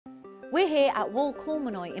We're here at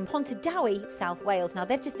Colmonoy in Pontardawe South Wales. Now,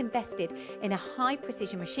 they've just invested in a high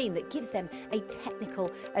precision machine that gives them a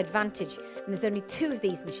technical advantage. And there's only 2 of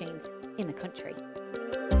these machines in the country.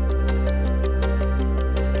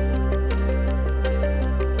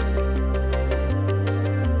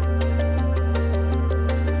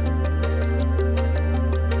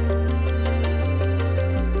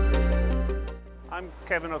 I'm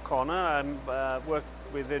Kevin O'Connor. I work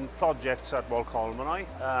within projects at Colmonoy.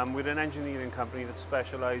 We're an engineering company that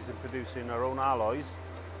specialises in producing our own alloys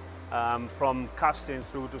from casting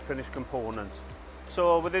through to finished component.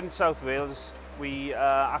 So within South Wales, we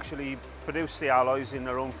actually produce the alloys in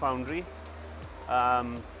our own foundry.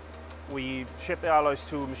 We ship the alloys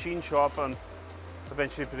to a machine shop and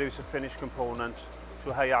eventually produce a finished component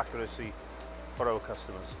to high accuracy for our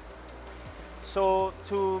customers. So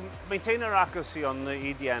to maintain our accuracy on the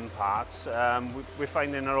EDM parts, we're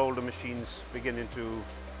finding our older machines beginning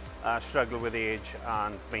to struggle with age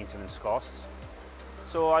and maintenance costs.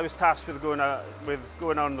 So I was tasked with going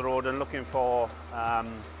on the road and looking for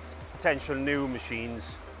potential new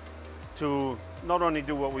machines to not only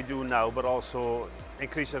do what we do now, but also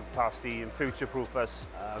increase our capacity and future-proof us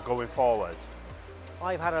going forward.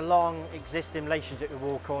 I've had a long existing relationship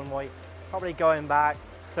with Colmonoy, probably going back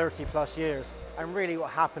 30 plus years, and really what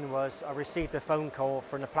happened was I received a phone call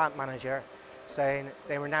from the plant manager saying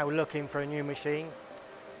they were now looking for a new machine.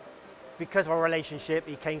 Because of our relationship,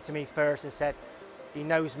 he came to me first and said he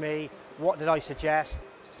knows me. What did I suggest?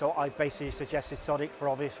 So I basically suggested Sodi-Tech for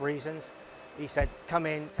obvious reasons. He said, come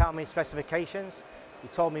in, tell me specifications. He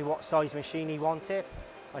told me what size machine he wanted.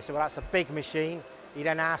 I said, well, that's a big machine. He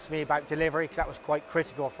then asked me about delivery because that was quite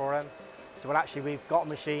critical for him. So, well, actually, we've got a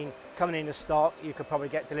machine coming into stock. You could probably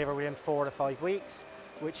get delivered within 4 to 5 weeks,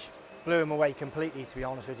 which blew him away completely, to be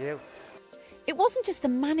honest with you. It wasn't just the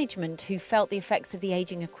management who felt the effects of the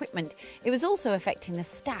ageing equipment, it was also affecting the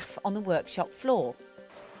staff on the workshop floor.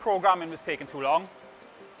 Programming was taking too long,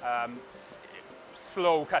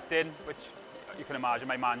 slow cutting, which you can imagine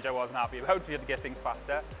my manager wasn't happy about. We had to get things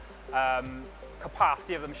faster.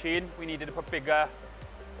 Capacity of the machine, we needed to put bigger,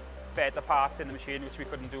 better parts in the machine, which we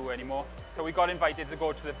couldn't do anymore. So we got invited to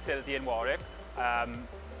go to the facility in Warwick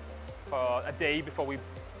for a day before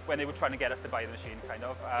when they were trying to get us to buy the machine, kind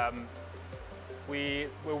of. We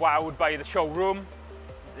were wowed by the showroom,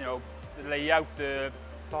 you know, the layout, the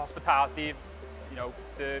hospitality, you know,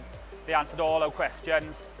 they answered all our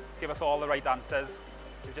questions, gave us all the right answers.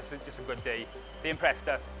 It was just a good day. They impressed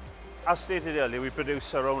us. As stated earlier, we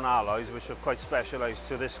produce our own alloys, which are quite specialised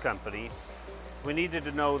to this company. We needed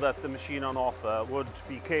to know that the machine on offer would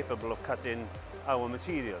be capable of cutting our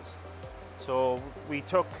materials. So we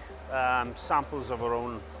took samples of our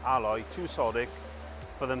own alloy to Sodi-Tech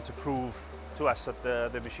for them to prove to us that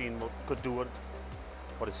the machine could do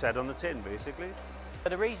what it said on the tin, basically.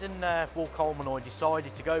 The reason Colmonoy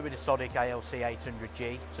decided to go with the Sodi-Tech ALC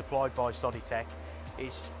 800G supplied by Sodi-Tech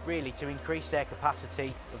is really to increase their capacity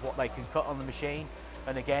of what they can cut on the machine,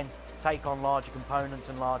 and again take on larger components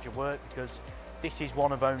and larger work, because this is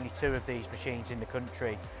one of only 2 of these machines in the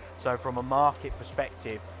country. So from a market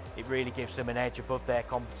perspective, it really gives them an edge above their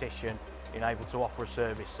competition in able to offer a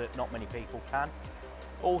service that not many people can.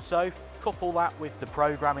 Also, couple that with the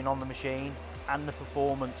programming on the machine and the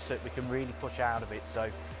performance that we can really push out of it. So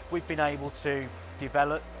we've been able to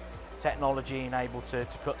develop technology and able to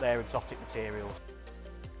cut their exotic materials.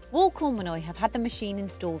 Colmonoy have had the machine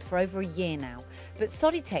installed for over a year now, but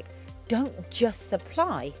Sodi-Tech don't just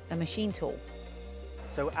supply a machine tool.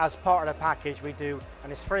 So as part of the package we do,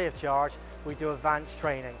 and it's free of charge, we do advanced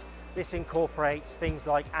training. This incorporates things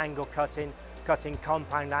like angle cutting, cutting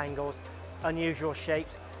compound angles, unusual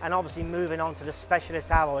shapes, and obviously moving on to the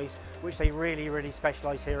specialist alloys, which they really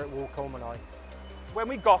specialise here at Colmonoy. When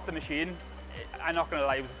we got the machine, I'm not going to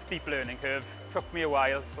lie, it was a steep learning curve. It took me a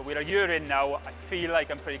while, but we're a year in now. I feel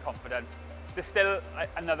like I'm pretty confident. There's still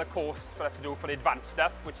another course for us to do for the advanced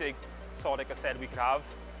stuff, which Sodi-Tech have said we could have,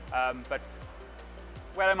 but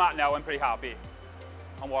where I'm at now, I'm pretty happy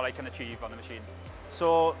on what I can achieve on the machine.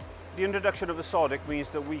 So the introduction of the Sodi-Tech means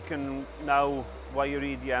that we can now wire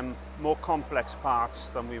EDM more complex parts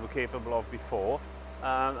than we were capable of before,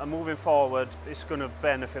 and moving forward it's going to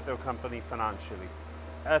benefit our company financially.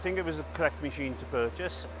 I think it was the correct machine to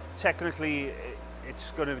purchase. Technically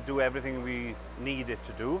it's going to do everything we need it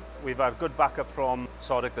to do. We've had good backup from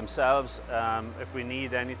Sodi-Tech themselves. If we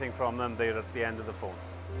need anything from them, they're at the end of the phone.